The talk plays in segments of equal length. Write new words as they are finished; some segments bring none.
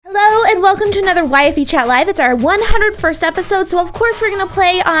and welcome to another YFE Chat Live. It's our 101st episode, so of course we're going to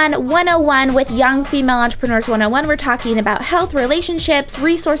play on 101 with Young Female Entrepreneurs 101. We're talking about health, relationships,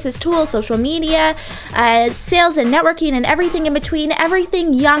 resources, tools, social media, sales and networking, and everything in between.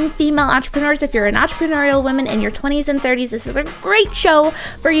 Everything young female entrepreneurs. If you're an entrepreneurial woman in your 20s and 30s, this is a great show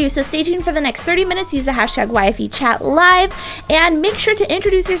for you. So stay tuned for the next 30 minutes. Use the hashtag YFE Chat Live, and make sure to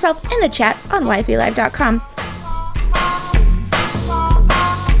introduce yourself in the chat on YFELive.com.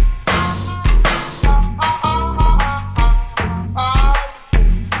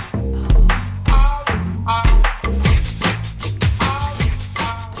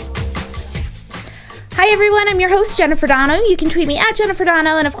 Hi everyone, I'm your host Jennifer Dono. You can tweet me at Jennifer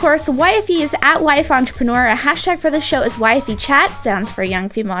Dono, and of course YFE is at YF Entrepreneur. A hashtag for the show is YFE Chat, stands for Young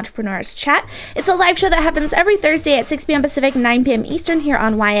Female Entrepreneurs Chat. It's a live show that happens every Thursday at 6 p.m. Pacific, 9 p.m. Eastern here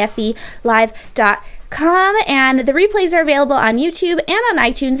on YFELive.com, and the replays are available on YouTube and on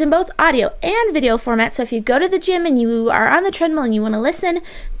iTunes in both audio and video format. So if you go to the gym and you are on the treadmill and you want to listen,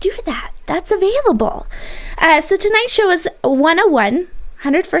 do that. That's available. So tonight's show is 101.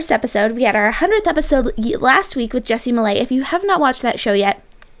 101st episode. We had our 100th episode last week with Jessie Millay. If you have not watched that show yet,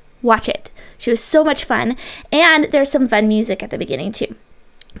 watch it. She was so much fun, and there's some fun music at the beginning too.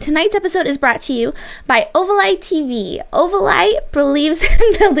 Tonight's episode is brought to you by Ovaleye TV. Ovaleye believes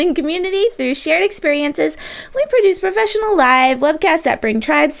in building community through shared experiences. We produce professional live webcasts that bring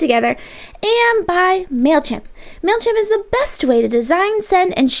tribes together, and by MailChimp. MailChimp is the best way to design,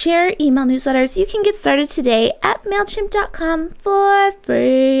 send, and share email newsletters. You can get started today at MailChimp.com for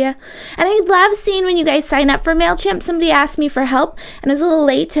free. And I love seeing when you guys sign up for MailChimp. Somebody asked me for help, and I was a little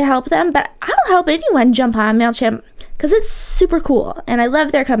late to help them, but I'll help anyone jump on MailChimp, because it's super cool, and I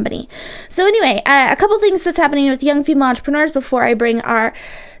love their company. So anyway, a couple things that's happening with young female entrepreneurs before I bring our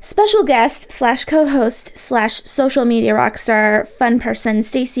special guest / co-host / social media rockstar fun person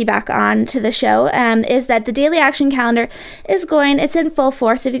Stacy back on to the show, is that the daily action calendar is it's in full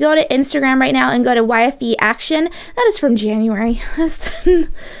force. If you go to Instagram right now and go to YFE Action, that is from January.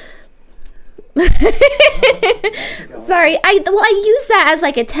 Sorry, I use that as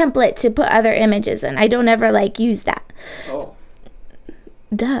like a template to put other images in. I don't ever use that. Oh.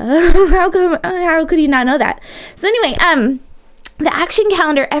 Duh. How could you not know that? So anyway, the action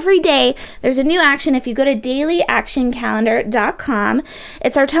calendar, every day there's a new action. If you go to dailyactioncalendar.com,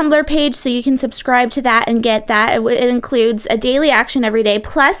 it's our Tumblr page, so you can subscribe to that and get that. It includes a daily action every day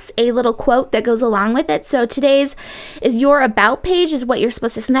plus a little quote that goes along with it. So today's is your about page, is what you're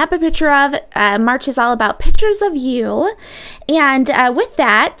supposed to snap a picture of. March is all about pictures of you. And with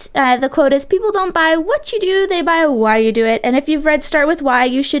that, the quote is, people don't buy what you do, they buy why you do it. And if you've read Start With Why,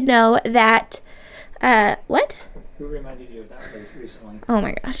 you should know that, what? Who reminded you of that place recently? Oh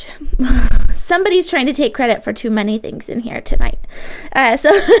my gosh. Somebody's trying to take credit for too many things in here tonight. So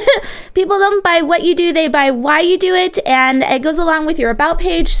people don't buy what you do, they buy why you do it. And it goes along with your about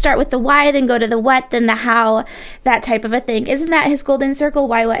page. Start with the why, then go to the what, then the how, that type of a thing. Isn't that his golden circle?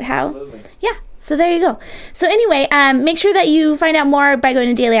 Why, what, how? Absolutely. Yeah. So there you go. So anyway, make sure that you find out more by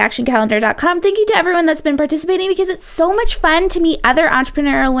going to dailyactioncalendar.com. Thank you to everyone that's been participating, because it's so much fun to meet other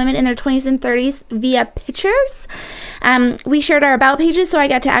entrepreneurial women in their 20s and 30s via pictures. We shared our about pages, so I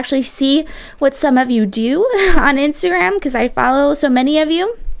got to actually see what some of you do on Instagram, because I follow so many of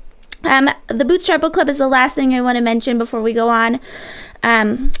you. The Bootstrap Book Club is the last thing I want to mention before we go on.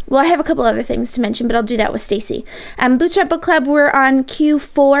 Well, I have a couple other things to mention, but I'll do that with Stacy. Bootstrap Book Club, we're on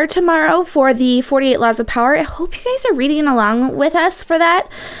Q4 tomorrow for the 48 Laws of Power. I hope you guys are reading along with us for that.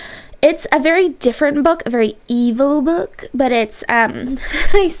 It's a very different book, a very evil book, but it's,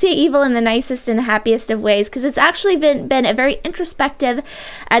 I say evil in the nicest and happiest of ways, because it's actually been a very introspective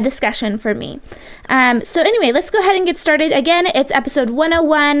discussion for me. So anyway, let's go ahead and get started. Again, it's episode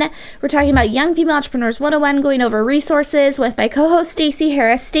 101. We're talking about Young Female Entrepreneurs 101, going over resources with my co-host, Stacy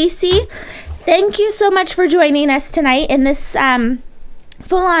Harris. Stacy, thank you so much for joining us tonight in this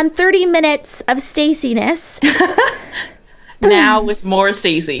full-on 30 minutes of Stacy-ness. Now with more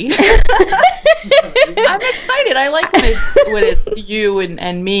Stacy. I'm excited. I like when it's you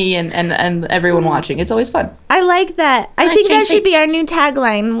and me and everyone watching. It's always fun. I like that. I think that should be our new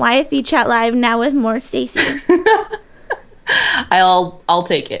tagline, YFE Chat Live, now with more Stacy. I'll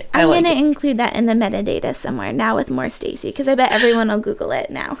take it. I'm going to include that in the metadata somewhere, now with more Stacy, because I bet everyone will Google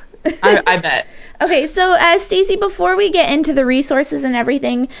it now. I bet. Okay, so Stacy, before we get into the resources and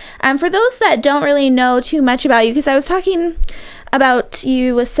everything, for those that don't really know too much about you, because I was talking about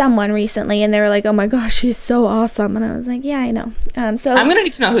you with someone recently, and they were like, "Oh my gosh, she's so awesome," and I was like, "Yeah, I know." So I'm gonna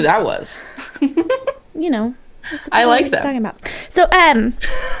need to know who that was. You know, I like that. Talking about.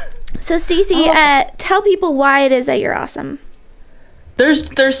 So Stacy, tell people why it is that you're awesome.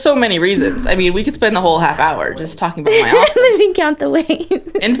 There's so many reasons. I mean, we could spend the whole half hour just talking about my awesome. Let me count the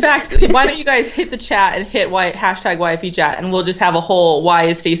ways. In fact, why don't you guys hit the chat and hit hashtag YFE chat, and we'll just have a whole Why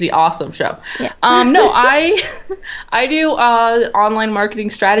is Stacey Awesome show. Yeah. No, I do online marketing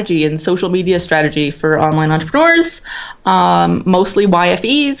strategy and social media strategy for online entrepreneurs, mostly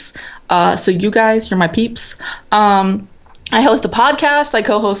YFEs. So you guys, you're my peeps. I host a podcast. I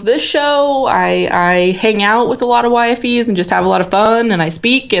co-host this show. I hang out with a lot of YFEs and just have a lot of fun. And I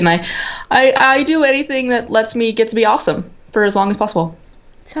speak, and I do anything that lets me get to be awesome for as long as possible.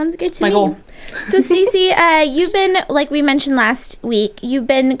 Sounds good to my me. Goal. So, Stacey, you've been, like we mentioned last week, you've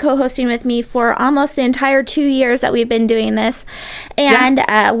been co-hosting with me for almost the entire 2 years that we've been doing this, and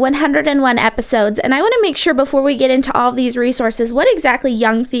 101 episodes. And I want to make sure before we get into all of these resources, what exactly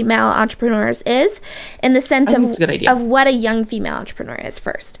Young Female Entrepreneurs is, in the sense of what a young female entrepreneur is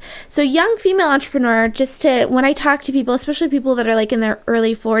first. So, young female entrepreneur, when I talk to people, especially people that are like in their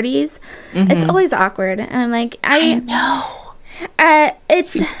early 40s, it's always awkward. And I'm like, I know.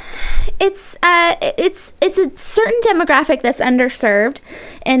 It's a certain demographic that's underserved,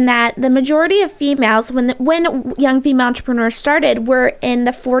 in that the majority of females, when young female entrepreneurs started, were in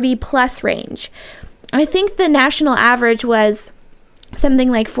the 40 plus range. I think the national average was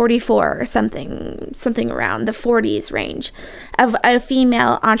something like 44 or something around the 40s range of a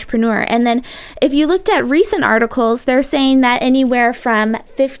female entrepreneur. And then if you looked at recent articles, they're saying that anywhere from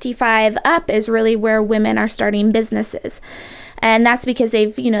 55 up is really where women are starting businesses. And that's because they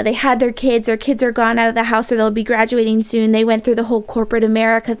had their kids are gone out of the house, or they'll be graduating soon. They went through the whole corporate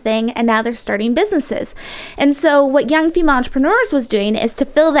America thing, and now they're starting businesses. And so what Young Female Entrepreneurs was doing is to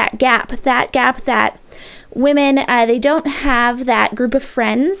fill that gap that women, they don't have that group of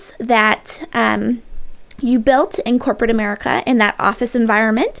friends that you built in corporate America, in that office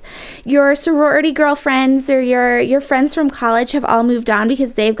environment. Your sorority girlfriends or your friends from college have all moved on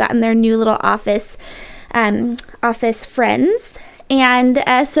because they've gotten their new little office friends, and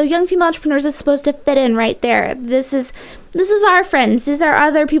so Young Female Entrepreneurs is supposed to fit in right there. This is our friends. These are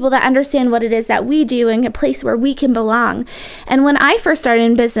other people that understand what it is that we do, and a place where we can belong. And when I first started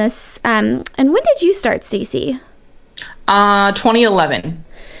in business, and when did you start, Stacey? 2011.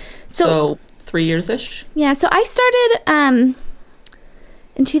 So 3 years-ish. Yeah. So I started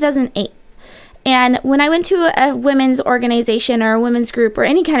in 2008. And when I went to a women's organization or a women's group or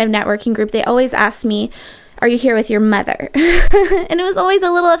any kind of networking group, they always asked me, "Are you here with your mother?" And it was always a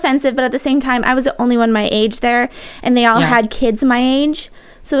little offensive, but at the same time, I was the only one my age there, and they all had kids my age.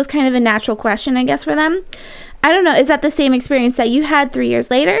 So it was kind of a natural question, I guess, for them. I don't know. Is that the same experience that you had 3 years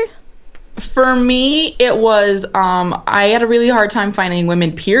later? For me, it was, I had a really hard time finding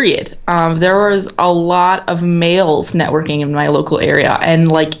women, period. There was a lot of males networking in my local area, and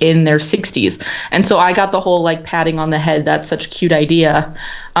like in their 60s. And so I got the whole like patting on the head, that's such a cute idea,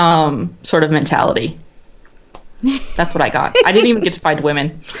 sort of mentality. That's what I got. I didn't even get to find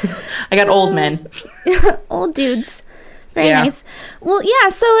women. I got old men. Old dudes. Very nice. Well, yeah,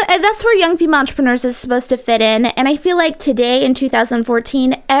 so that's where Young Female Entrepreneurs is supposed to fit in. And I feel like today in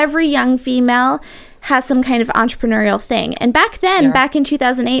 2014, every young female has some kind of entrepreneurial thing. And back then, back in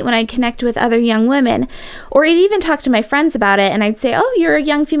 2008, when I'd connect with other young women, or I'd even talk to my friends about it, and I'd say, "Oh, you're a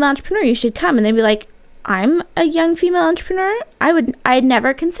young female entrepreneur, you should come." And they'd be like, "I'm a young female entrepreneur? I'd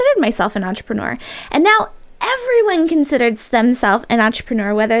never considered myself an entrepreneur." And now everyone considers themselves an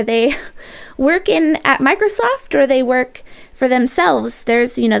entrepreneur, whether they work at Microsoft or they work for themselves.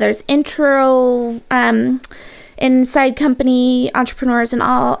 There's intro, inside company entrepreneurs,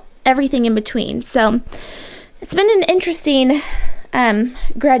 and everything in between. So it's been an interesting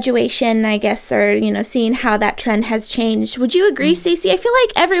graduation, I guess, or seeing how that trend has changed. Would you agree, Stacey? I feel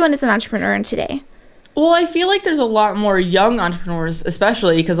like everyone is an entrepreneur today. Well, I feel like there's a lot more young entrepreneurs,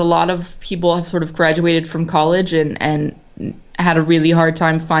 especially because a lot of people have sort of graduated from college and had a really hard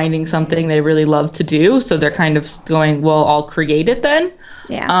time finding something they really love to do. So they're kind of going, well, I'll create it then.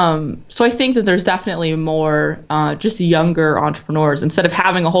 Yeah. So I think that there's definitely more just younger entrepreneurs. Instead of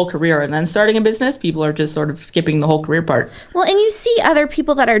having a whole career and then starting a business, people are just sort of skipping the whole career part. Well, and you see other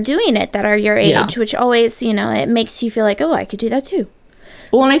people that are doing it that are your age, which always, it makes you feel like, oh, I could do that too.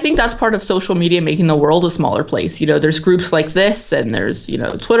 Well, and I think that's part of social media making the world a smaller place. There's groups like this, and there's,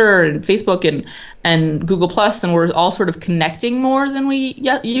 Twitter and Facebook and Google Plus, and we're all sort of connecting more than we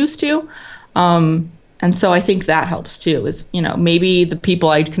used to. And so I think that helps too, is, maybe the people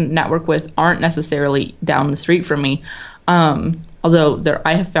I can network with aren't necessarily down the street from me, although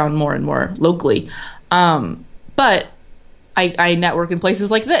I have found more and more locally. But I network in places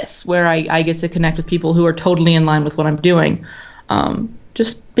like this, where I get to connect with people who are totally in line with what I'm doing.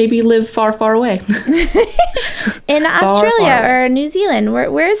 just maybe live far, far away. In Australia or New Zealand.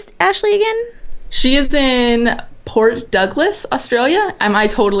 Where's Ashley again? She is in Port Douglas, Australia. Am I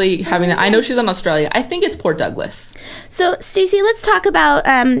totally having? I know she's in Australia. I think it's Port Douglas. So, Stacey, let's talk about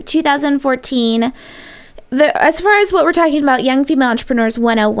 2014. As far as what we're talking about, Young Female Entrepreneurs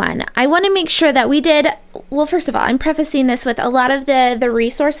 101, I want to make sure that we did. Well, first of all, I'm prefacing this with a lot of the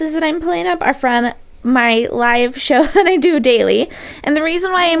resources that I'm pulling up are from my live show that I do daily. And the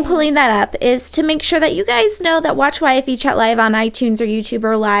reason why I'm pulling that up is to make sure that you guys know that Watch YFE Chat Live on iTunes or YouTube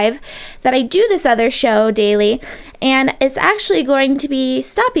or live, that I do this other show daily, and it's actually going to be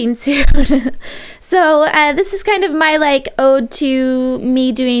stopping soon. So this is kind of my like ode to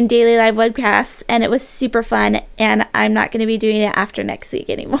me doing daily live webcasts, and it was super fun, and I'm not going to be doing it after next week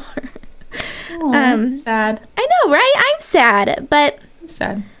anymore. Sad. I know, right? I'm sad, but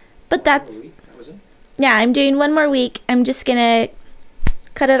Sad. But that's, yeah, I'm doing one more week. I'm just going to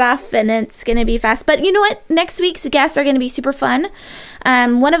cut it off, and it's going to be fast. But you know what? Next week's guests are going to be super fun.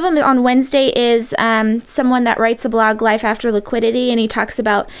 One of them on Wednesday is someone that writes a blog, Life After Liquidity, and he talks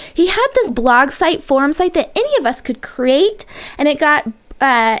about, he had this blog site, forum site that any of us could create, and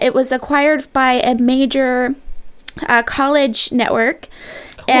it was acquired by a major college network.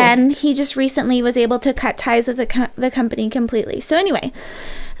 Cool. And he just recently was able to cut ties with the company completely. So anyway,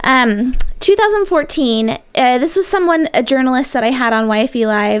 2014, this was a journalist that I had on YFE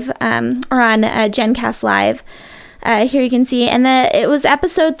Live, or on GenCast Live. Here you can see, and it was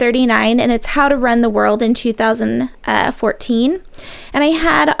episode 39, and it's How to Run the World in 2014. And I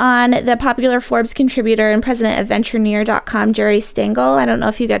had on the popular Forbes contributor and president of VentureNear.com, Jerry Stengel. I don't know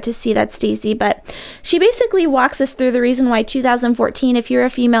if you got to see that, Stacey, but she basically walks us through the reason why 2014, if you're a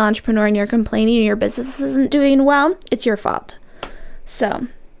female entrepreneur and you're complaining and your business isn't doing well, it's your fault. So,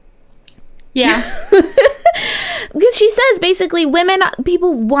 yeah. Because she says basically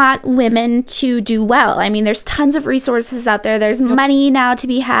people want women to do well. I mean, there's tons of resources out there. There's money now to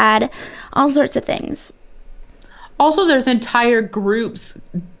be had, all sorts of things. Also, there's entire groups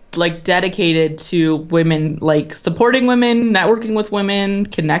like dedicated to women, like supporting women, networking with women,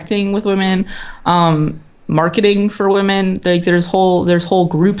 connecting with women, marketing for women. Like there's whole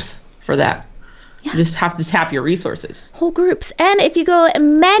groups for that. Yeah. You just have to tap your resources. Whole groups. And if you go,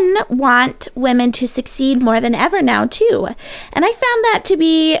 men want women to succeed more than ever now, too. And I found that to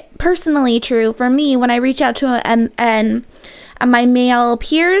be personally true for me. When I reach out to my male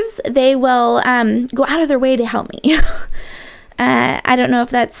peers, they will go out of their way to help me. I don't know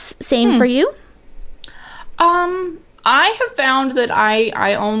if that's same for you. I have found that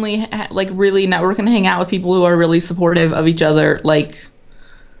I only really network and hang out with people who are really supportive of each other,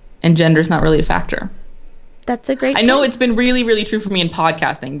 and gender's not really a factor. That's a great point. I know it's been really, really true for me in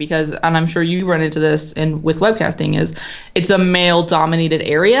podcasting because, and I'm sure you run into this with webcasting, it's a male-dominated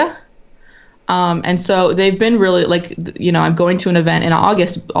area. And so they've been really, I'm going to an event in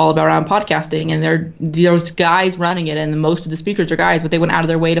August all around podcasting, and there's guys running it, and most of the speakers are guys, but they went out of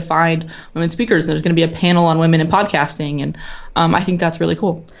their way to find women speakers, and there's going to be a panel on women in podcasting, and I think that's really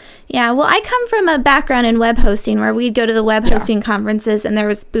cool. Yeah, well, I come from a background in web hosting where we'd go to the web hosting conferences, and there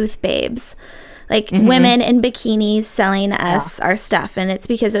was booth babes. Women in bikinis selling us our stuff, and it's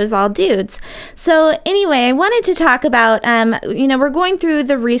because it was all dudes. So anyway, I wanted to talk about, we're going through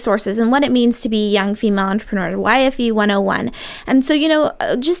the resources and what it means to be a young female entrepreneur, YFE 101. And so,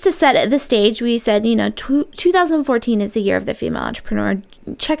 just to set the stage, we said, 2014 is the year of the female entrepreneur.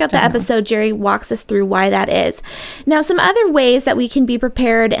 Check out the episode. Jerry walks us through why that is. Now, some other ways that we can be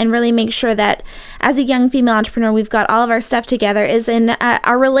prepared and really make sure that as a young female entrepreneur, we've got all of our stuff together is in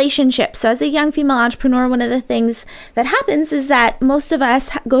our relationships. So as a young female entrepreneur, one of the things that happens is that most of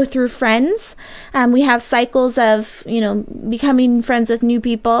us go through friends. We have cycles of, becoming friends with new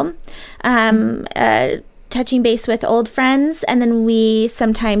people, touching base with old friends, and then we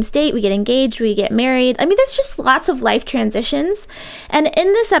sometimes date, we get engaged, we get married. I mean, there's just lots of life transitions. And in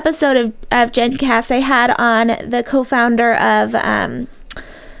this episode of GenCast, I had on the co-founder of,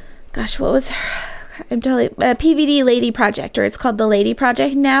 what was her? PVD Lady Project, or it's called the Lady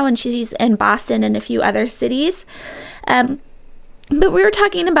Project now, and she's in Boston and a few other cities. But we were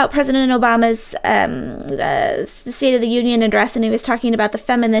talking about President Obama's the State of the Union address, and he was talking about the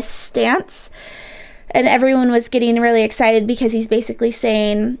feminist stance. And everyone was getting really excited because he's basically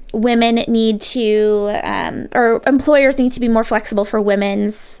saying women need to, or employers need to be more flexible for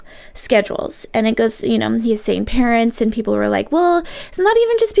women's schedules. And it goes, he's saying parents, and people were like, well, it's not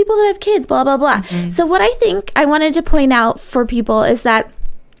even just people that have kids, blah, blah, blah. Mm-hmm. So what I think I wanted to point out for people is that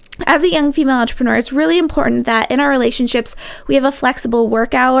as a young female entrepreneur, it's really important that in our relationships, we have a flexible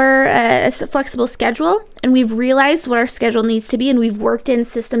work hour, a flexible schedule, and we've realized what our schedule needs to be, and we've worked in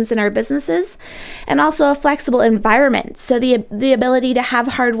systems in our businesses, and also a flexible environment. So the ability to have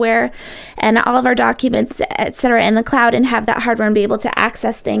hardware and all of our documents, etc., in the cloud, and have that hardware and be able to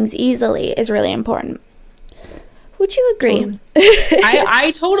access things easily is really important. Would you agree?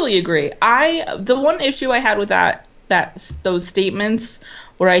 I totally agree. The one issue I had with those statements,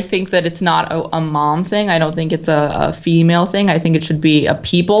 where I think that it's not a mom thing. I don't think it's a female thing. I think it should be a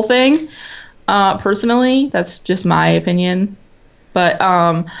people thing. Personally, that's just my opinion. But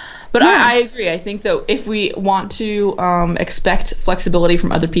I agree. I think that if we want to expect flexibility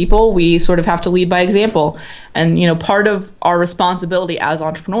from other people, we sort of have to lead by example. And part of our responsibility as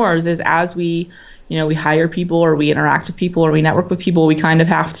entrepreneurs is, as we hire people, or we interact with people, or we network with people, we kind of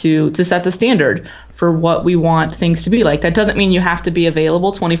have to set the standard for what we want things to be like. That doesn't mean you have to be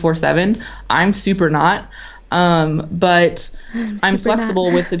available 24/7. I'm super not. But I'm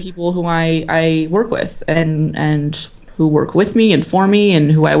flexible with the people who I work with, and who work with me and for me,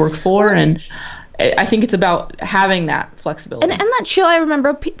 and who I work for. And I think it's about having that flexibility. And that show, I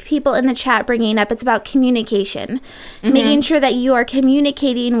remember people in the chat bringing up, it's about communication. Making sure that you are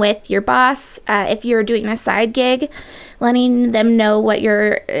communicating with your boss. If you're doing a side gig, letting them know what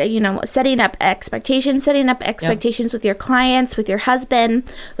you're, setting up expectations with your clients, with your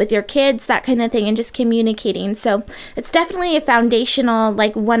husband, with your kids, that kind of thing, and just communicating. So it's definitely a foundational,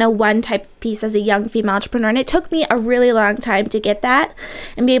 101 type piece as a young female entrepreneur. And it took me a really long time to get that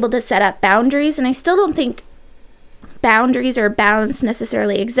and be able to set up boundaries. And I still don't think boundaries or balance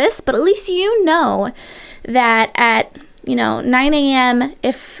necessarily exists, but at least that at 9 a.m.,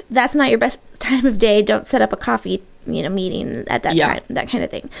 if that's not your best time of day, don't set up a coffee meeting at that time, that kind of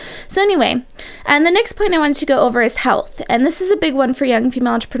thing. So anyway, and the next point I wanted to go over is health. And this is a big one for young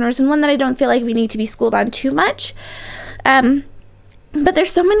female entrepreneurs, and one that I don't feel like we need to be schooled on too much. But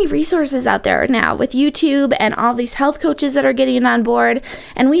there's so many resources out there now with YouTube and all these health coaches that are getting on board.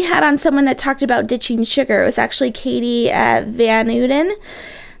 And we had on someone that talked about ditching sugar. It was actually Katie Van Uden,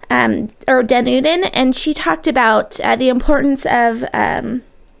 or Denuden, and she talked about the importance of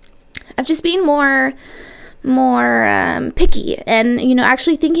just being more picky, and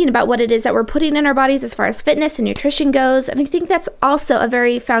actually thinking about what it is that we're putting in our bodies as far as fitness and nutrition goes. And I think that's also a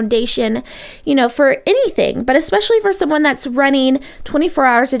very foundation for anything, but especially for someone that's running 24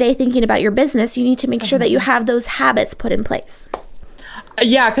 hours a day thinking about your business. You need to make sure that you have those habits put in place.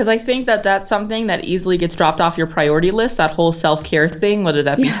 Yeah, because I think that that's something that easily gets dropped off your priority list, that whole self-care thing, whether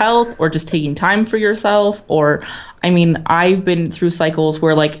that be health or just taking time for yourself. Or, I've been through cycles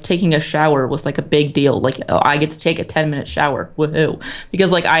where taking a shower was a big deal. I get to take a 10-minute shower. Woohoo.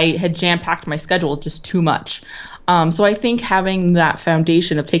 Because I had jam-packed my schedule just too much. So I think having that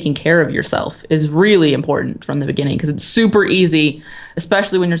foundation of taking care of yourself is really important from the beginning, because it's super easy,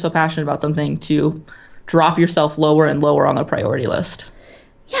 especially when you're so passionate about something, to drop yourself lower and lower on the priority list.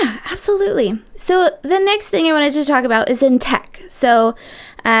 Yeah, absolutely. So the next thing I wanted to talk about is in tech. So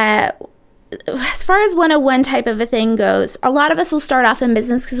as far as 101 type of a thing goes, a lot of us will start off in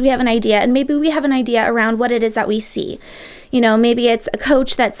business because we have an idea, and maybe we have an idea around what it is that we see. Maybe it's a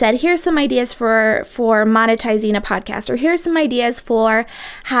coach that said, here's some ideas for monetizing a podcast, or here's some ideas for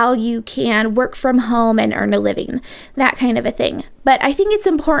how you can work from home and earn a living, that kind of a thing. But I think it's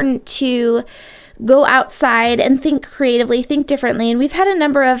important to go outside and think creatively, think differently. And we've had a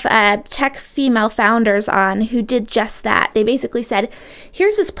number of tech female founders on who did just that. They basically said,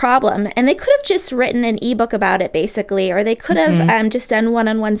 here's this problem. And they could have just written an ebook about it, basically, or they could have just done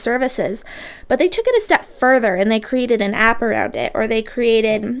one-on-one services. But they took it a step further, and they created an app around it, or they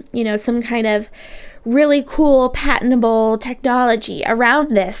created, some kind of really cool patentable technology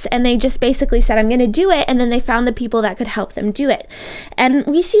around this, and they just basically said, I'm going to do it, and then they found the people that could help them do it. And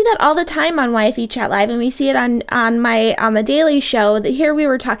we see that all the time on YFE Chat Live, and we see it on the Daily Show. Here we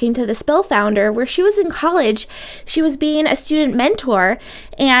were talking to the Spill founder, where she was in college, she was being a student mentor,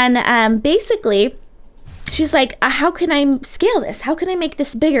 and basically she's like, how can I scale this? How can I make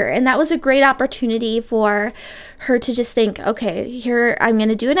this bigger? And that was a great opportunity for her to just think, okay, here, I'm going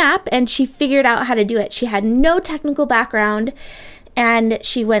to do an app. And she figured out how to do it. She had no technical background, and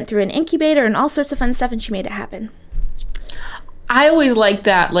she went through an incubator and all sorts of fun stuff, and she made it happen. I always like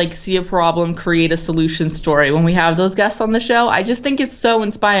that, see a problem, create a solution story when we have those guests on the show. I just think it's so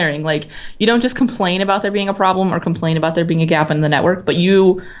inspiring. You don't just complain about there being a problem or complain about there being a gap in the network, but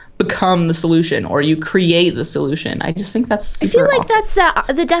you become the solution, or you create the solution. I just think that's super I feel like awesome.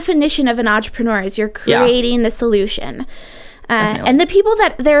 That's the definition of an entrepreneur, is you're creating the solution. And the people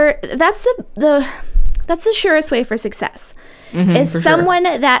that's the surest way for success. is for someone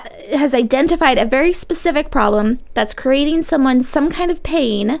that has identified a very specific problem that's creating someone some kind of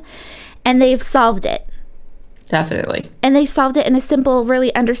pain, and they've solved it. Definitely. And they solved it in a simple,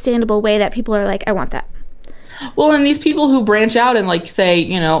 really understandable way that people are like, I want that. Well, and these people who branch out and like say,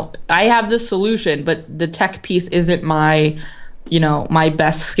 you know, I have this solution, but the tech piece isn't my, you know, my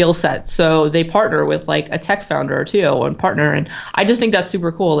best skill set. So they partner with like a tech founder or two and partner. And I just think that's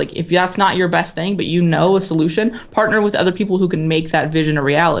super cool. Like if that's not your best thing, but you know a solution, partner with other people who can make that vision a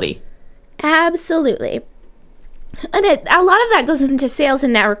reality. Absolutely. And a lot of that goes into sales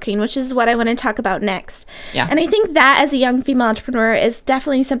and networking, which is what I want to talk about next. Yeah. And I think that as a young female entrepreneur is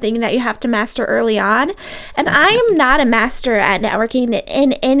definitely something that you have to master early on. And I am not a master at networking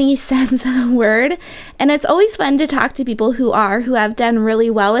in any sense of the word. And it's always fun to talk to people who have done really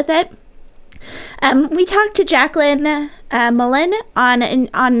well with it. We talked to Jacqueline Mullen on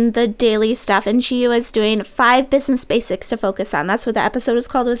the daily stuff, and she was doing 5 business basics to focus on. That's what the episode is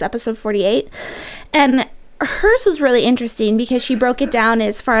called. It was episode 48. And hers was really interesting because she broke it down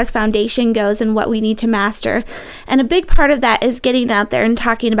as far as foundation goes and what we need to master. And a big part of that is getting out there and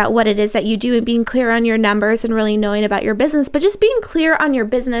talking about what it is that you do and being clear on your numbers and really knowing about your business. But just being clear on your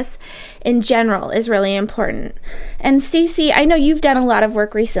business in general is really important. And Stacey, I know you've done a lot of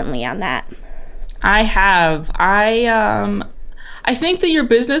work recently on that. I have. I think that your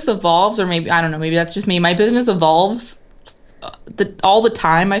business evolves, or maybe, I don't know, maybe that's just me. My business evolves all the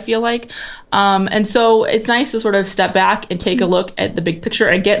time, I feel like. And so it's nice to sort of step back and take a look at the big picture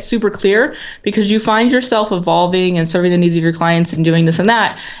and get super clear, because you find yourself evolving and serving the needs of your clients and doing this and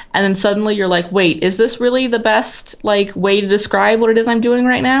that. And then suddenly you're like, wait, is this really the best like way to describe what it is I'm doing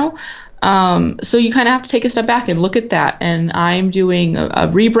right now? So you kind of have to take a step back and look at that. And I'm doing a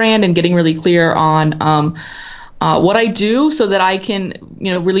rebrand and getting really clear on what I do so that I can,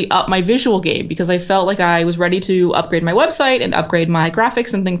 you know, really up my visual game, because I felt like I was ready to upgrade my website and upgrade my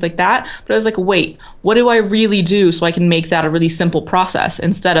graphics and things like that. But I was like, wait, what do I really do so I can make that a really simple process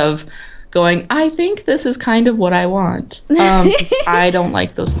instead of going, I think this is kind of what I want. I don't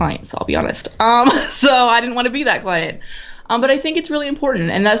like those clients, I'll be honest. So I didn't want to be that client. But I think it's really important.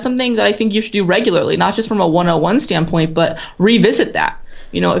 And that's something that I think you should do regularly, not just from a 101 standpoint, but revisit that.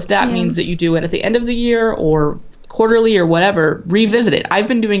 You know, if that means that you do it at the end of the year or quarterly or whatever, revisit it. I've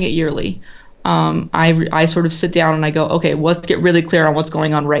been doing it yearly. I sort of sit down and I go, okay, let's get really clear on what's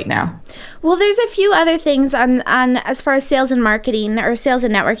going on right now. Well, there's a few other things on as far as sales and marketing or sales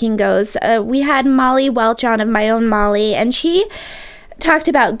and networking goes. We had Molly Welch on of My Own Molly, and she talked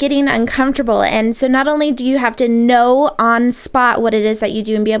about getting uncomfortable. And so not only do you have to know on spot what it is that you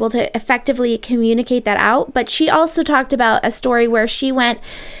do and be able to effectively communicate that out, but she also talked about a story where she was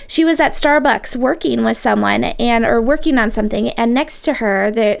at Starbucks working with someone or working on something, and next to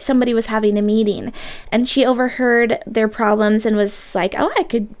her somebody was having a meeting, and she overheard their problems and was like, oh, I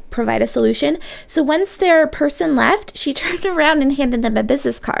could provide a solution. So once their person left, she turned around and handed them a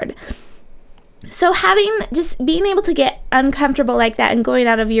business card. So being able to get uncomfortable like that and going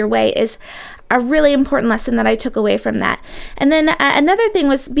out of your way is a really important lesson that I took away from that. And then another thing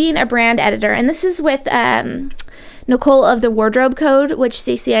was being a brand editor. And this is with Nicole of the Wardrobe Code, which,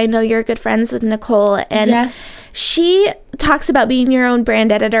 Stacey, I know you're good friends with Nicole. And yes, she talks about being your own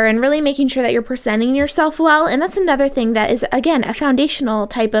brand editor and really making sure that you're presenting yourself well. And that's another thing that is, again, a foundational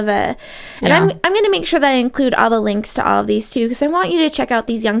type of and I'm going to make sure that I include all the links to all of these too, because I want you to check out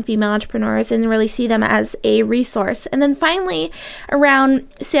these young female entrepreneurs and really see them as a resource. And then finally, around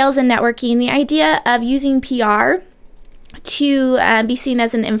sales and networking, the idea of using PR to be seen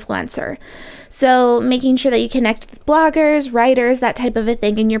as an influencer. So making sure that you connect with bloggers, writers, that type of a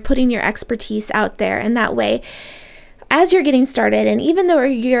thing, and you're putting your expertise out there. And that way, as you're getting started, and even though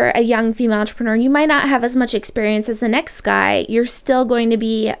you're a young female entrepreneur, you might not have as much experience as the next guy, you're still going to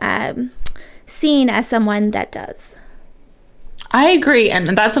be seen as someone that does. I agree.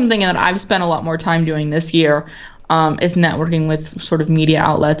 And that's something that I've spent a lot more time doing this year. Is networking with sort of media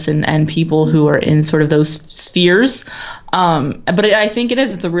outlets and people who are in sort of those spheres. But I think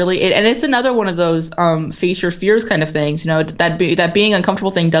it's it's another one of those face your fears kind of things. You know, that being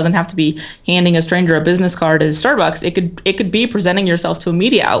uncomfortable thing doesn't have to be handing a stranger a business card at Starbucks. It could be presenting yourself to a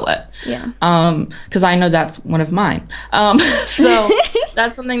media outlet. Yeah. Because I know that's one of mine. So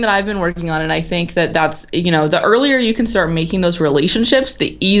that's something that I've been working on, and I think that's, you know, the earlier you can start making those relationships,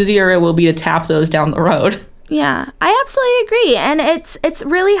 the easier it will be to tap those down the road. Yeah, I absolutely agree. And it's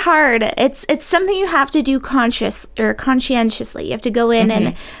really hard. It's something you have to do conscientiously. You have to go in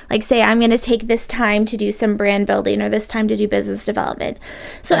and like say, I'm going to take this time to do some brand building or this time to do business development.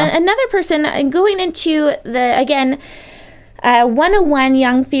 So another person going into 101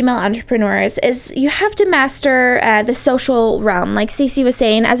 young female entrepreneurs is you have to master the social realm. Like Stacey was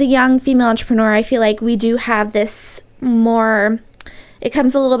saying, as a young female entrepreneur, I feel like we do have this more, it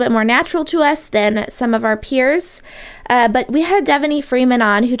comes a little bit more natural to us than some of our peers. But we had Devaney Freeman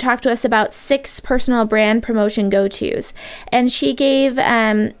on who talked to us about 6 personal brand promotion go-tos. And she gave,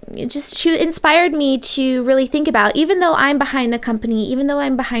 she inspired me to really think about, even though I'm behind a company, even though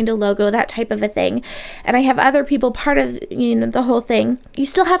I'm behind a logo, that type of a thing, and I have other people part of, the whole thing, you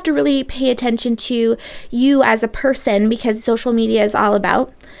still have to really pay attention to you as a person, because social media is all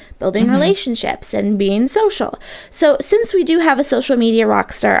about building relationships and being social. So since we do have a social media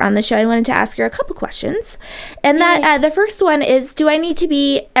rock star on the show, I wanted to ask her a couple questions. And that the first one is, do I need to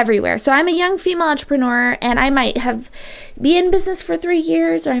be everywhere? So I'm a young female entrepreneur and I might be in business for 3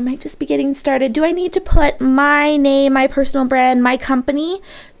 years, or I might just be getting started. Do I need to put my name, my personal brand, my company,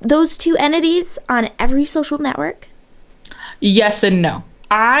 those 2 entities on every social network? Yes and no.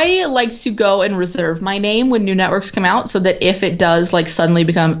 I like to go and reserve my name when new networks come out, so that if it does like suddenly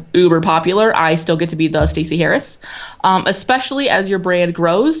become uber popular, I still get to be the Stacey Harris. Especially as your brand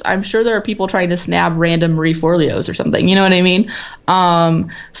grows, I'm sure there are people trying to snab random Marie Forleos or something. You know what I mean?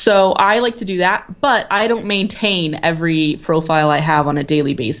 So I like to do that, but I don't maintain every profile I have on a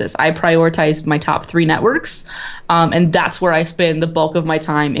daily basis. I prioritize my top 3 networks, and that's where I spend the bulk of my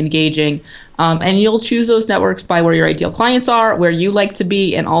time engaging. And you'll choose those networks by where your ideal clients are, where you like to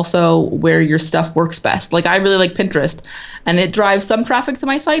be, and also where your stuff works best. Like I really like Pinterest, and it drives some traffic to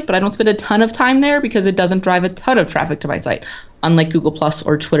my site, but I don't spend a ton of time there because it doesn't drive a ton of traffic to my site, unlike Google Plus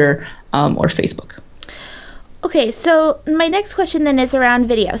or Twitter or Facebook. Okay, so my next question then is around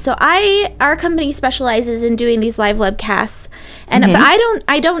video. So our company specializes in doing these live webcasts, and but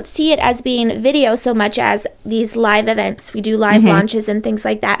I don't see it as being video so much as these live events. We do live launches and things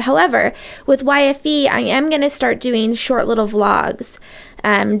like that. However, with YFE, I am going to start doing short little vlogs,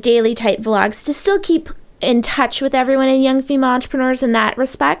 daily type vlogs, to still keep in touch with everyone and young female entrepreneurs in that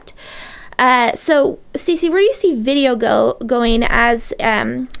respect. So Stacey, where do you see video going as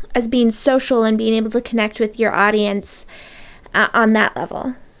being social and being able to connect with your audience on that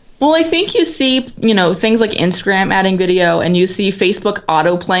level? Well, I think you see, things like Instagram adding video, and you see Facebook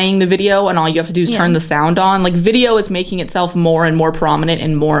auto playing the video, and all you have to do is turn the sound on. Like video is making itself more and more prominent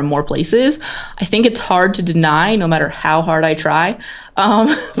in more and more places. I think it's hard to deny, no matter how hard I try.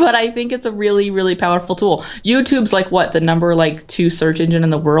 But I think it's a really, really powerful tool. YouTube's like the number 2 search engine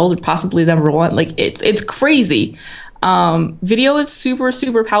in the world, possibly number 1. Like it's crazy. Video is super,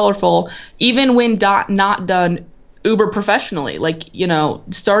 super powerful, even when not done uber professionally.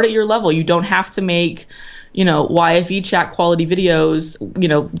 Start at your level. You don't have to make, YFE chat quality videos,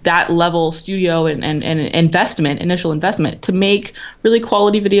 that level studio and initial investment to make really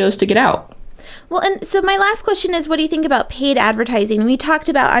quality videos to get out. Well, and so my last question is, what do you think about paid advertising? We talked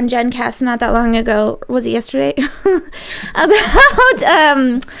about on GenCast not that long ago, was it yesterday?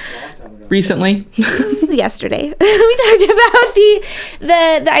 About recently. Yesterday. We talked about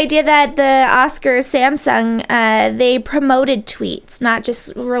the idea that the Oscars, Samsung, they promoted tweets, not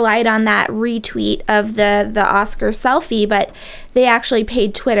just relied on that retweet of the Oscar selfie, but they actually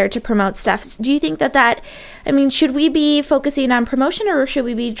paid Twitter to promote stuff. Do you think that should we be focusing on promotion, or should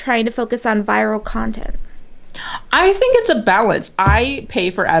we be trying to focus on viral content? I think it's a balance. I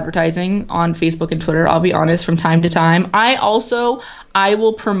pay for advertising on Facebook and Twitter, I'll be honest, from time to time. I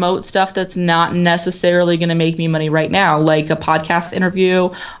will promote stuff that's not necessarily going to make me money right now, like a podcast interview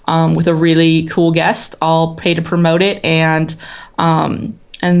with a really cool guest. I'll pay to promote it and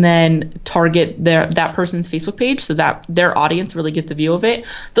then target that person's Facebook page so that their audience really gets a view of it.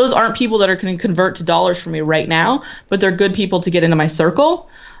 Those aren't people that are going to convert to dollars for me right now, but they're good people to get into my circle.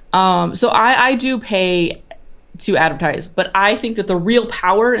 So I do pay to advertise, but I think that the real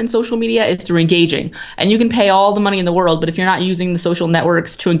power in social media is through engaging. And you can pay all the money in the world, but if you're not using the social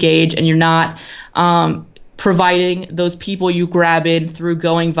networks to engage, and you're not providing those people you grab in through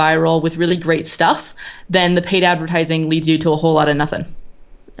going viral with really great stuff, then the paid advertising leads you to a whole lot of nothing.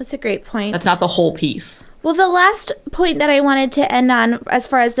 That's a great point. That's not the whole piece. Well, the last point that I wanted to end on, as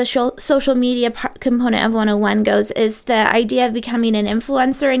far as the social media component of 101 goes, is the idea of becoming an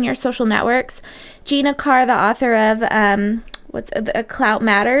influencer in your social networks. Gina Carr, the author of Clout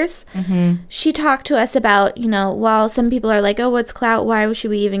Matters, she talked to us about, while some people are like, oh, what's clout? Why should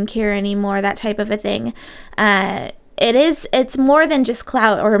we even care anymore? That type of a thing. It's more than just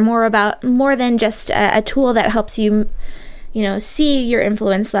clout, or more than just a tool that helps you see your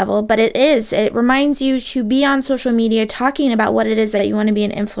influence level, but it reminds you to be on social media talking about what it is that you want to be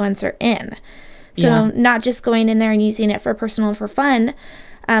an influencer in. So not just going in there and using it for personal, for fun,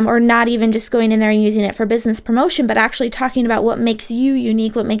 or not even just going in there and using it for business promotion, but actually talking about what makes you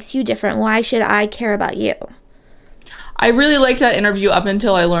unique, what makes you different. Why should I care about you? I really liked that interview up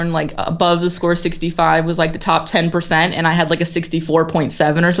until I learned like above the score 65 was like the top 10%, and I had like a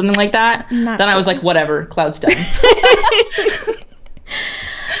 64.7 or something like that. Then I was like, whatever, Cloud's done.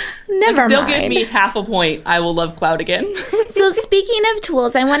 Never mind. They'll give me half a point. I will love Cloud again. So speaking of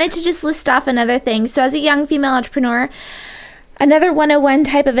tools, I wanted to just list off another thing. So as a young female entrepreneur, another 101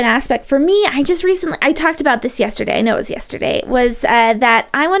 type of an aspect for me, I talked about this yesterday, I know it was yesterday, was that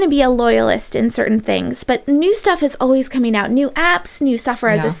I want to be a loyalist in certain things, but new stuff is always coming out, new apps, new software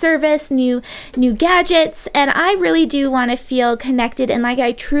as a service, new gadgets, and I really do want to feel connected and like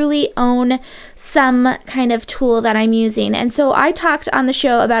I truly own some kind of tool that I'm using. And so I talked on the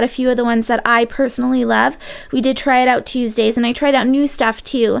show about a few of the ones that I personally love. We did Try It Out Tuesdays, and I tried out new stuff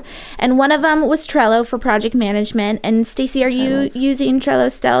too, and one of them was Trello for project management. And Stacey, are you using Trello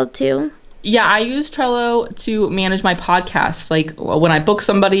still too? Yeah, I use Trello to manage my podcasts. Like when I book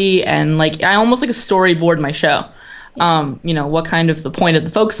somebody, and like I almost like a storyboard my show. You know, what kind of the point of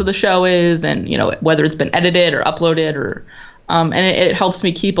the focus of the show is, and you know, whether it's been edited or uploaded, or and it helps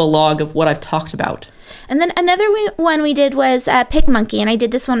me keep a log of what I've talked about. And then another one we did was PicMonkey, and I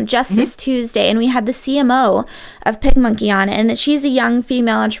did this one just this Tuesday, and we had the CMO of PicMonkey on, and she's a young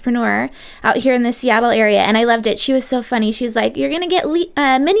female entrepreneur out here in the Seattle area, and I loved it. She was so funny. She's like, "You're going to get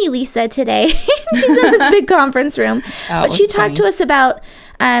mini Lisa today." She's in this big conference room. But she talked to us about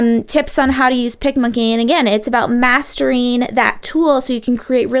tips on how to use PicMonkey, and again, it's about mastering that tool so you can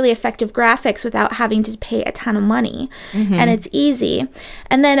create really effective graphics without having to pay a ton of money, and it's easy.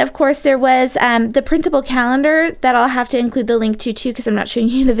 And then of course there was the printable calendar that I'll have to include the link to too, because I'm not showing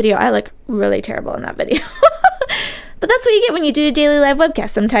you the video. I look really terrible in that video. But that's what you get when you do a daily live webcast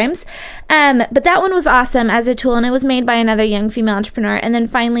sometimes. But that one was awesome as a tool, and it was made by another young female entrepreneur. And then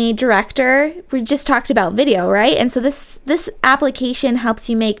finally, Director. We just talked about video, right? And so this application helps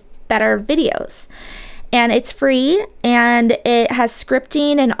you make better videos. And it's free, and it has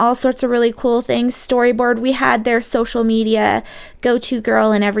scripting and all sorts of really cool things. Storyboard, we had their social media go-to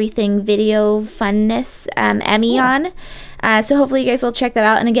girl and everything video funness, Emmy on. So hopefully you guys will check that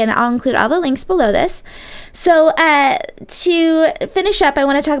out. And again, I'll include all the links below this. So to finish up, I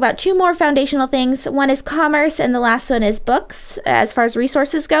want to talk about two more foundational things. One is commerce, and the last one is books as far as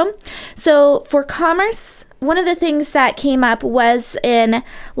resources go. So for commerce, one of the things that came up was in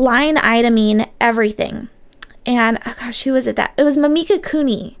line iteming everything. And oh gosh, who was it that? It was Mamika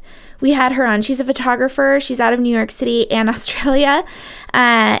Cooney. We had her on. She's a photographer. She's out of New York City and Australia.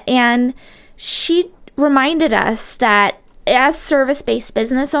 And she reminded us that as service-based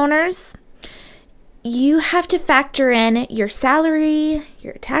business owners, you have to factor in your salary,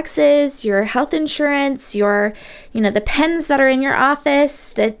 your taxes, your health insurance, your, the pens that are in your office,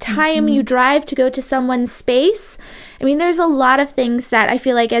 the time you drive to go to someone's space. I mean, there's a lot of things that I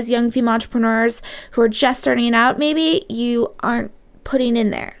feel like as young female entrepreneurs who are just starting out, maybe you aren't putting in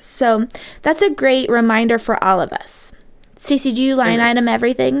there. So that's a great reminder for all of us. Stacey, do you line item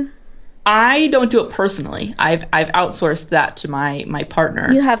everything? I don't do it personally. I've outsourced that to my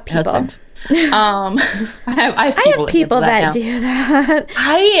partner. You have people. Husband. I have people that do that.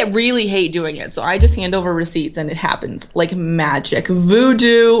 I really hate doing it, so I just hand over receipts and it happens like magic.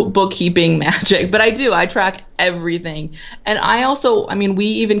 Voodoo bookkeeping magic. But I track everything. And we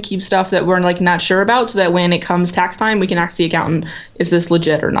even keep stuff that we're like not sure about, so that when it comes tax time, we can ask the accountant, is this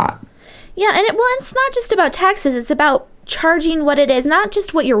legit or not? Yeah, and it's not just about taxes, it's about charging what it is, not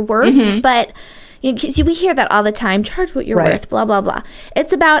just what you're worth, but we hear that all the time, charge what you're worth, blah, blah, blah.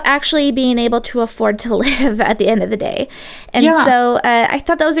 It's about actually being able to afford to live at the end of the day. And so I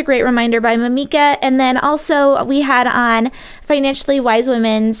thought that was a great reminder by Mamika. And then also we had on Financially Wise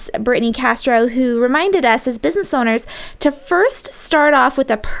Women's Brittany Castro, who reminded us as business owners to first start off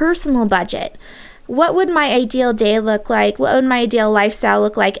with a personal budget. What would my ideal day look like? What would my ideal lifestyle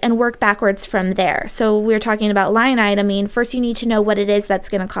look like? And work backwards from there. So we're talking about line iteming. First, you need to know what it is that's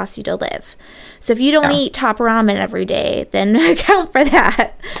going to cost you to live. So if you don't eat top ramen every day, then account for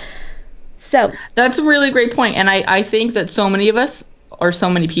that. So that's a really great point. And I think that so many of us, or so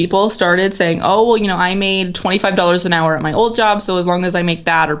many people, started saying, oh, well, I made $25 an hour at my old job, so as long as I make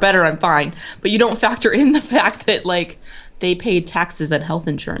that or better, I'm fine. But you don't factor in the fact that, they paid taxes and health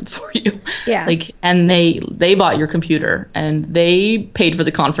insurance for you. Yeah. And they bought your computer, and they paid for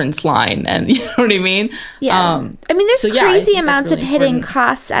the conference line, and you know what I mean? Yeah. There's crazy amounts really of hidden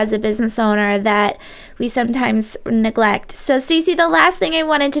costs as a business owner that we sometimes neglect. So Stacey, the last thing I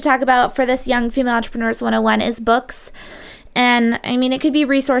wanted to talk about for this Young Female Entrepreneurs 101 is books. And I mean, it could be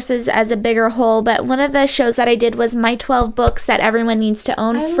resources as a bigger whole, but one of the shows that I did was My 12 Books That Everyone Needs to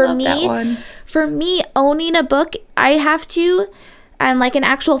Own. For me, owning a book, I have to, like an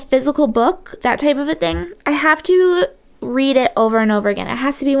actual physical book, that type of a thing, I have to read it over and over again. It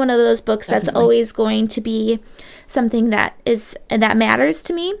has to be one of those books that's always going to be something that matters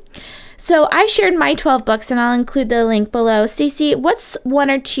to me. So I shared my 12 books, and I'll include the link below. Stacey, what's 1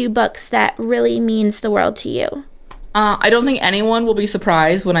 or 2 books that really means the world to you? I don't think anyone will be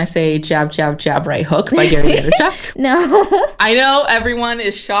surprised when I say Jab, Jab, Jab, Right Hook by Gary Vaynerchuk. No. I know everyone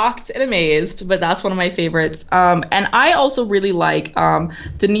is shocked and amazed, but that's one of my favorites. And I also really like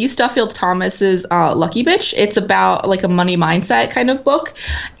Denise Duffield Thomas's Lucky Bitch. It's about like a money mindset kind of book.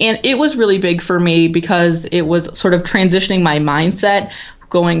 And it was really big for me because it was sort of transitioning my mindset,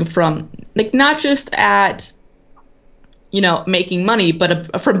 going from like not just at, making money,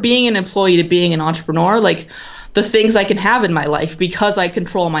 but from being an employee to being an entrepreneur, like the things I can have in my life because I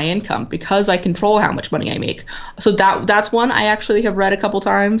control my income, because I control how much money I make. So that's one I actually have read a couple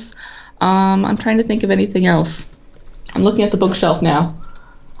times. I'm trying to think of anything else. I'm looking at the bookshelf now.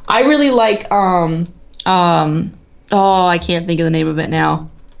 I really like, I can't think of the name of it now.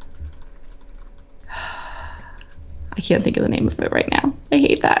 I can't think of the name of it right now. I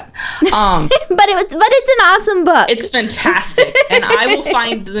hate that. But it's an awesome book. It's fantastic. And I will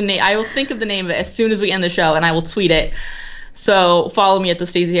find the name. I will think of the name of it as soon as we end the show, and I will tweet it. So follow me at the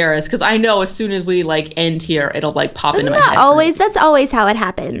Stacey Harris, because I know as soon as we end here, it'll pop into my head. That's always how it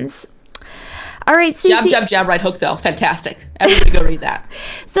happens. All right, Stacey. Jab, Jab, Jab, Right Hook, though. Fantastic. Everybody go read that.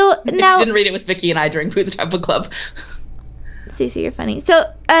 So now, didn't read it with Vicky and I during Food the Trap Book Club. Stacey, you're funny.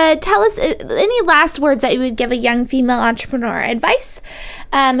 So tell us any last words that you would give a young female entrepreneur. Advice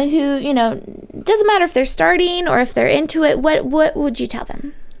who, doesn't matter if they're starting or if they're into it. What would you tell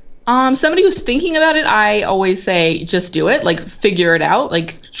them? Somebody who's thinking about it, I always say just do it. Figure it out.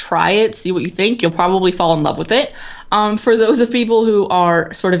 Try it, see what you think. You'll probably fall in love with it. For those of people who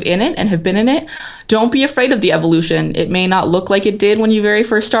are sort of in it and have been in it, don't be afraid of the evolution. It may not look like it did when you very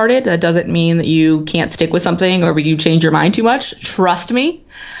first started. That doesn't mean that you can't stick with something or you change your mind too much. Trust me.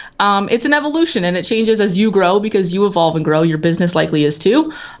 It's an evolution, and it changes as you grow because you evolve and grow. Your business likely is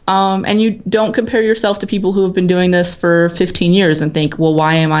too. And you don't compare yourself to people who have been doing this for 15 years and think, well,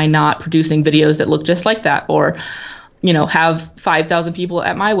 why am I not producing videos that look just like that? Or, have 5,000 people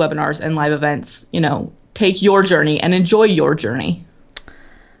at my webinars and live events. Take your journey and enjoy your journey.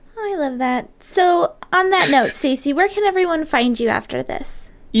 I love that. So on that note, Stacey, where can everyone find you after this?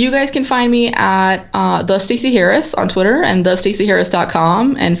 You guys can find me at The Stacey Harris on Twitter and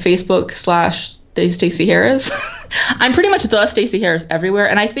thestaceyharris.com and Facebook / The Stacey Harris. I'm pretty much The Stacey Harris everywhere.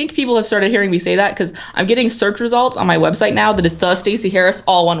 And I think people have started hearing me say that because I'm getting search results on my website now that is The Stacey Harris,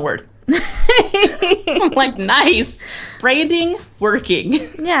 all one word. I'm like, nice. Branding working.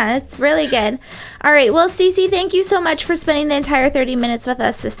 Yeah, it's really good. All right. Well, Stacey, thank you so much for spending the entire 30 minutes with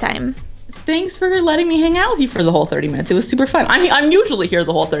us this time. Thanks for letting me hang out with you for the whole 30 minutes. It was super fun. I mean, I'm usually here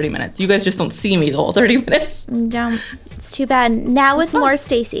the whole 30 minutes. You guys just don't see me the whole 30 minutes. Don't. It's too bad. Now with more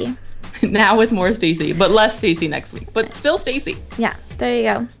Stacey. Now with more Stacey, but less Stacey next week. But still Stacey. Yeah, there you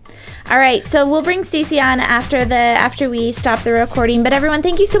go. All right, so we'll bring Stacey on after we stop the recording. But everyone,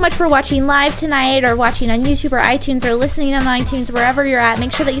 thank you so much for watching live tonight, or watching on YouTube or iTunes, or listening on iTunes, wherever you're at.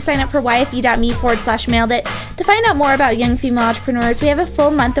 Make sure that you sign up for yfe.me/mailed-it to find out more about young female entrepreneurs. We have a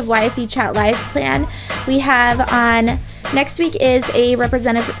full month of YFE Chat Live plan. We have on next week is a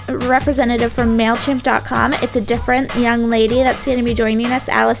representative from MailChimp.com. It's a different young lady that's going to be joining us,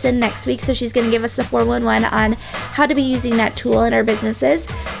 Allison, next week. So she's going to give us the 411 on how to be using that tool in our businesses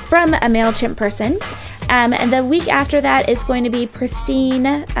from a MailChimp person. And the week after that is going to be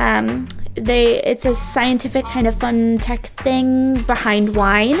Pristine. It's a scientific kind of fun tech thing behind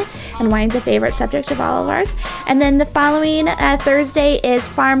wine, and wine's a favorite subject of all of ours. And then the following Thursday is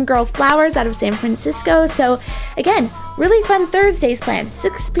Farm Girl Flowers out of San Francisco. So again, really fun Thursdays planned.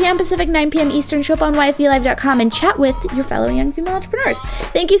 6 p.m. Pacific, 9 p.m. Eastern. Show up on yfelive.com and chat with your fellow young female entrepreneurs.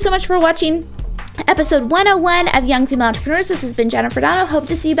 Thank you so much for watching episode 101 of Young Female Entrepreneurs. This has been Jennifer Dono. Hope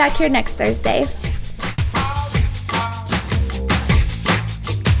to see you back here next Thursday.